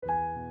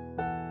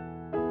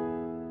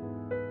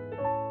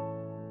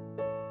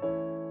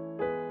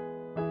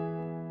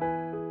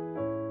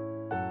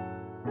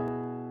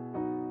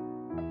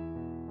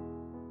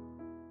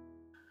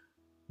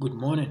Good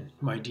morning,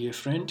 my dear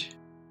friend.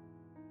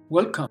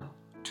 Welcome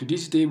to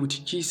this Day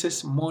with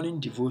Jesus morning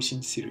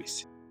devotion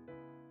series.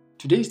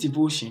 Today's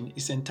devotion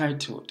is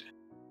entitled,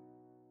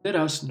 Let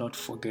Us Not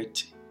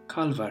Forget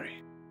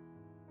Calvary.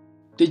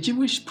 The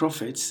Jewish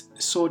prophets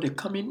saw the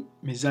coming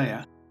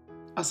Messiah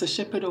as a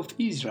shepherd of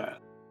Israel.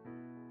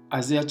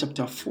 Isaiah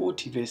chapter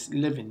 40 verse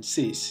 11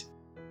 says,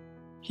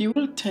 He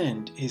will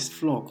tend his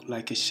flock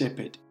like a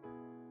shepherd.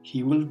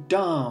 He will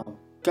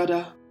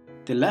gather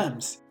the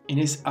lambs in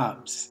his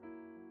arms.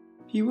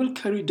 He will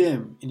carry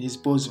them in his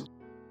bosom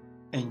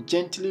and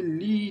gently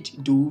lead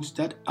those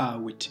that are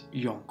with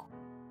young.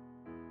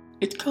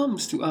 It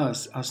comes to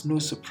us as no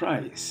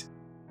surprise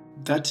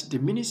that the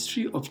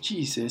ministry of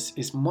Jesus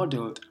is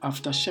modeled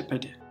after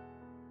shepherding.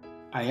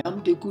 I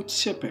am the good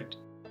shepherd.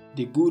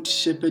 The good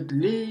shepherd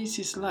lays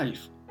his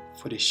life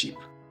for the sheep.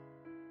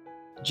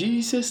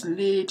 Jesus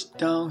laid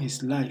down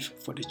his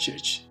life for the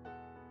church.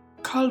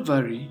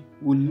 Calvary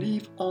will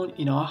live on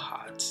in our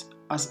hearts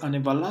as an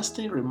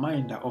everlasting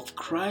reminder of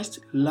Christ's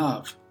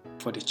love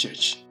for the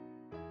church.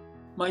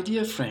 My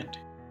dear friend,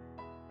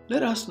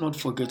 let us not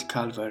forget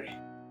Calvary.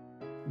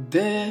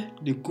 There,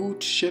 the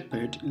Good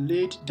Shepherd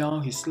laid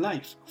down his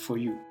life for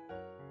you.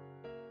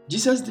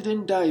 Jesus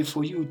didn't die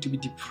for you to be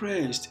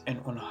depressed and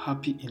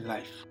unhappy in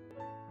life.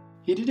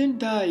 He didn't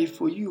die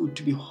for you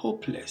to be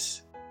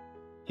hopeless.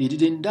 He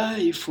didn't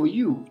die for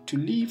you to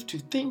live to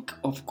think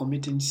of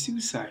committing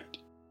suicide.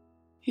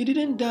 He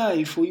didn't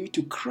die for you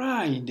to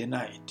cry in the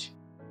night.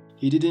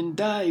 He didn't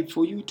die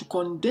for you to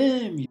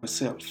condemn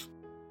yourself.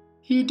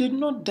 He did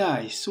not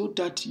die so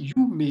that you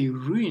may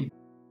ruin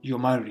your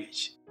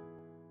marriage.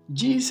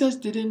 Jesus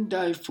didn't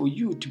die for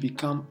you to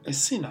become a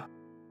sinner.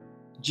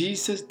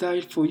 Jesus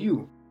died for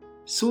you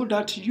so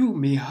that you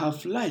may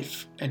have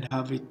life and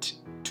have it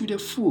to the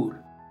full.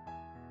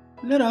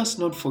 Let us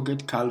not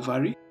forget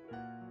Calvary,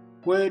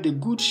 where the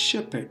Good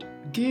Shepherd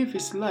gave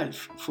his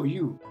life for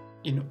you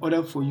in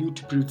order for you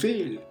to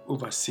prevail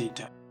over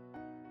Satan.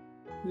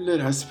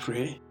 Let us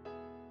pray.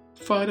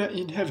 Father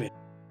in heaven,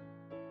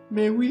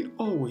 may we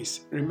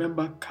always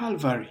remember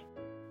Calvary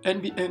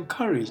and be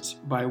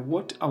encouraged by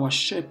what our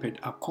shepherd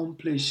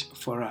accomplished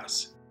for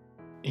us.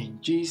 In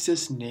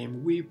Jesus'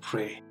 name we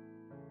pray.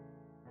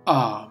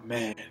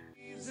 Amen.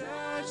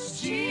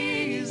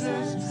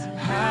 Jesus,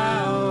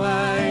 how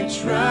I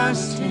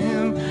trust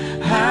him,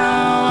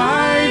 how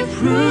I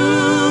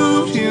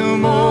proved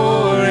him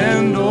more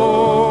and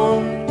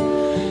more.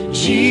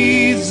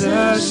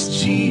 Jesus,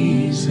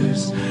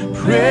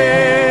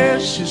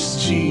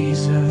 precious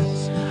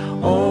Jesus,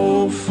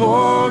 oh,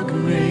 for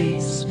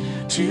grace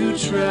to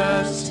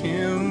trust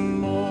him